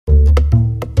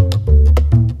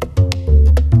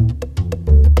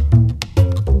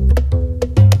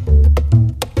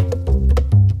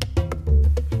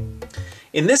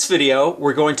In this video,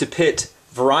 we're going to pit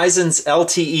Verizon's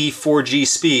LTE 4G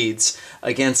speeds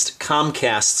against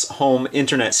Comcast's home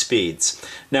internet speeds.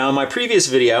 Now, in my previous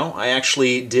video, I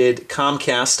actually did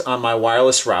Comcast on my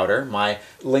wireless router, my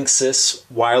Linksys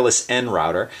Wireless N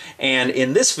router, and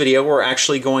in this video, we're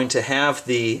actually going to have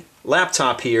the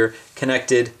laptop here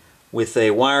connected with a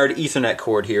wired Ethernet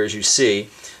cord here, as you see,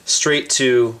 straight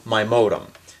to my modem.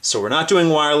 So we're not doing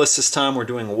wireless this time, we're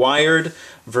doing wired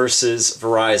versus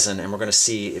Verizon, and we're going to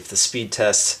see if the speed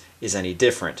test is any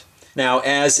different. Now,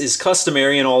 as is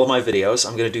customary in all of my videos,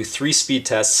 I'm going to do 3 speed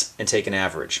tests and take an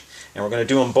average. And we're going to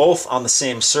do them both on the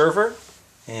same server,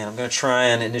 and I'm going to try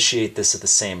and initiate this at the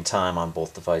same time on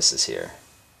both devices here.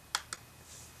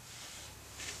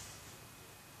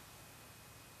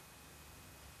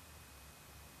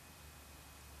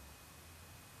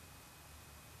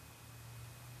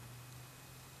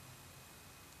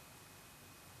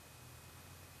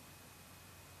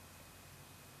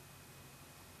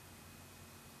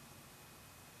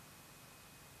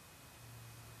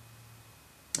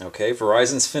 Okay,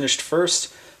 Verizon's finished first,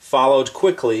 followed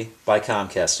quickly by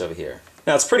Comcast over here.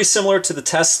 Now, it's pretty similar to the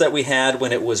tests that we had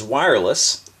when it was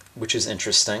wireless, which is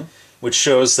interesting, which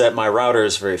shows that my router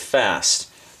is very fast.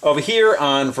 Over here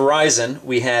on Verizon,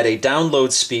 we had a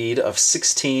download speed of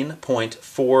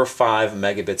 16.45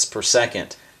 megabits per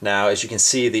second. Now, as you can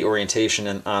see, the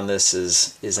orientation on this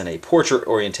is in a portrait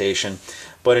orientation,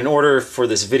 but in order for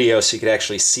this video so you could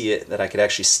actually see it, that I could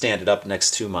actually stand it up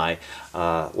next to my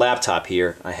laptop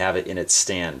here, I have it in its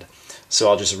stand. So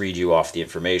I'll just read you off the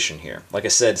information here. Like I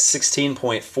said,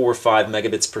 16.45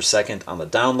 megabits per second on the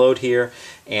download here,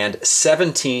 and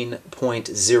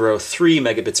 17.03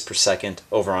 megabits per second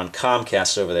over on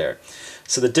Comcast over there.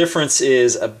 So the difference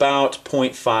is about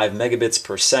 0.5 megabits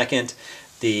per second.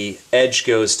 The edge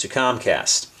goes to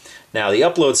Comcast. Now, the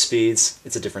upload speeds,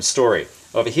 it's a different story.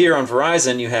 Over here on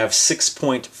Verizon, you have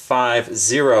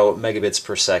 6.50 megabits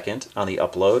per second on the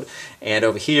upload, and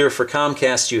over here for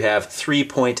Comcast, you have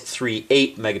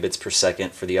 3.38 megabits per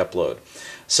second for the upload.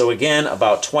 So again,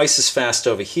 about twice as fast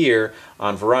over here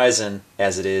on Verizon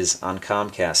as it is on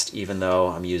Comcast, even though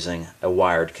I'm using a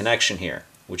wired connection here,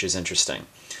 which is interesting.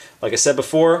 Like I said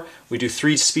before, we do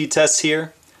 3 speed tests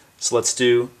here, so let's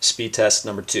do speed test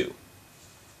number 2.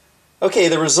 Okay,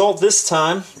 the result this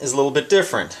time is a little bit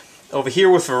different. Over here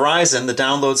with Verizon, the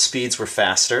download speeds were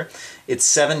faster. It's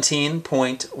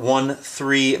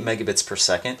 17.13 megabits per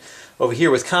second. Over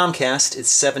here with Comcast,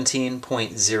 it's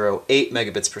 17.08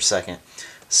 megabits per second.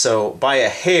 So by a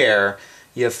hair,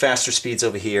 you have faster speeds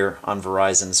over here on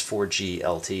Verizon's 4G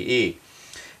LTE.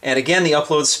 And again, the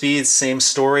upload speeds, same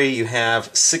story. You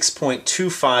have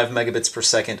 6.25 megabits per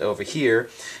second over here,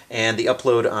 and the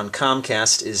upload on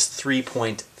Comcast is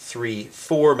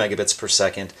 3.34 megabits per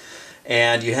second.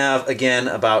 And you have, again,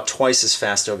 about twice as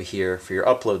fast over here for your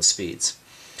upload speeds.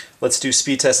 Let's do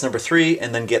speed test number 3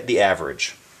 and then get the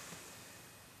average.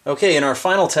 Okay, in our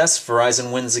final test,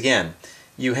 Verizon wins again.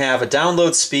 You have a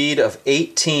download speed of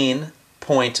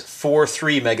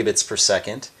 18.43 megabits per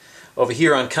second. Over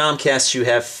here on Comcast, you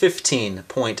have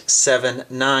 15.79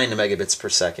 megabits per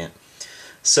second.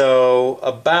 So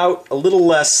about a little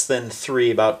less than 3,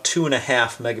 about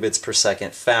 2.5 megabits per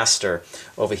second faster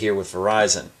over here with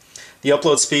Verizon. The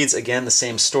upload speeds, again, the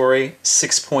same story,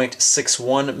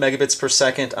 6.61 megabits per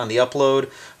second on the upload.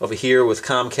 Over here with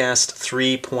Comcast,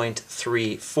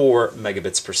 3.34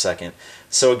 megabits per second.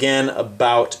 So again,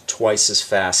 about twice as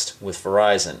fast with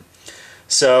Verizon.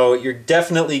 So you're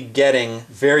definitely getting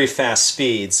very fast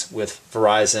speeds with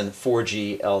Verizon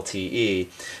 4G LTE.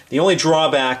 The only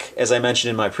drawback, as I mentioned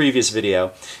in my previous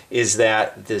video, is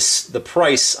that the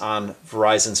price on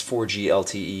Verizon's 4G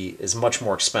LTE is much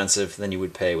more expensive than you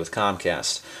would pay with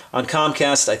Comcast. On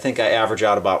Comcast, I think I average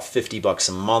out about $50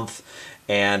 a month,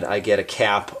 and I get a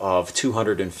cap of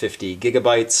 250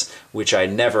 gigabytes, which I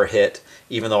never hit,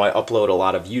 even though I upload a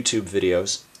lot of YouTube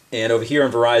videos. And over here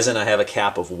on Verizon, I have a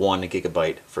cap of 1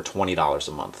 gigabyte for $20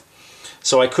 a month.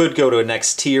 So I could go to a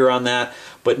next tier on that,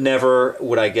 but never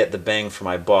would I get the bang for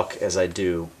my buck as I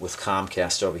do with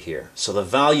Comcast over here. So the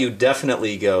value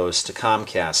definitely goes to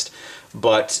Comcast,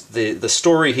 but the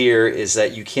story here is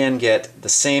that you can get the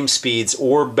same speeds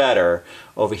or better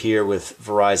over here with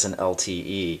Verizon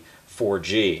LTE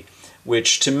 4G.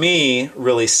 Which to me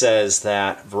really says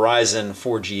that Verizon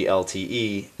 4G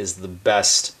LTE is the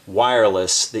best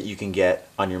wireless that you can get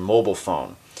on your mobile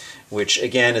phone, which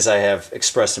again, as I have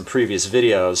expressed in previous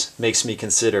videos, makes me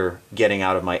consider getting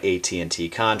out of my AT&T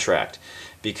contract,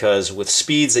 because with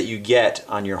speeds that you get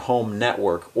on your home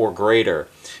network or greater,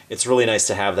 it's really nice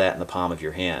to have that in the palm of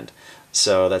your hand.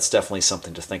 So that's definitely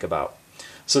something to think about.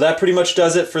 So that pretty much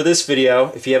does it for this video.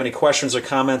 If you have any questions or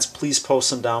comments, please post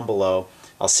them down below.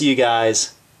 I'll see you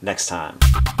guys next time.